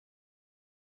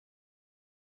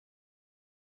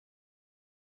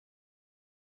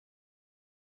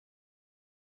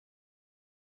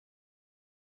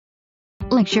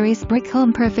Luxurious brick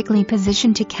home perfectly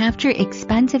positioned to capture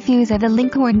expansive views of the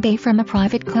Linkhorn Bay from a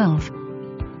private cove.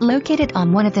 Located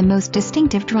on one of the most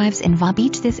distinctive drives in Va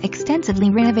Beach, this extensively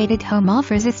renovated home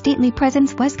offers a stately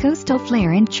presence, west coastal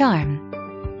flair and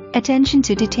charm. Attention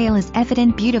to detail is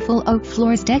evident: beautiful oak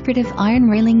floors, decorative iron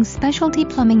railings, specialty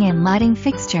plumbing and lighting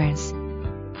fixtures.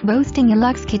 Boasting a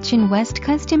luxe kitchen, west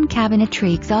custom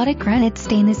cabinetry, exotic granite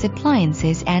stainless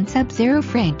appliances and sub-zero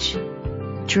fridge.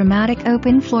 Dramatic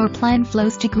open floor plan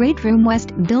flows to great room,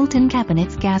 west built-in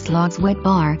cabinets, gas logs, wet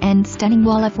bar and stunning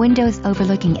wall of windows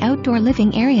overlooking outdoor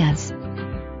living areas.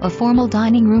 A formal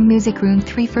dining room, music room,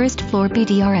 3 first floor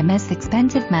bdrms,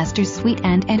 expansive master suite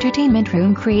and entertainment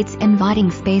room creates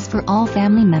inviting space for all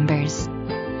family members.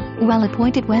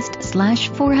 Well-appointed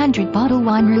west/400 bottle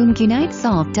wine room, gunite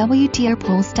solved WTR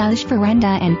pole, stylish veranda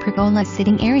and pergola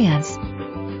sitting areas.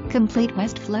 Complete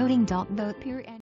west floating dock, boat pier and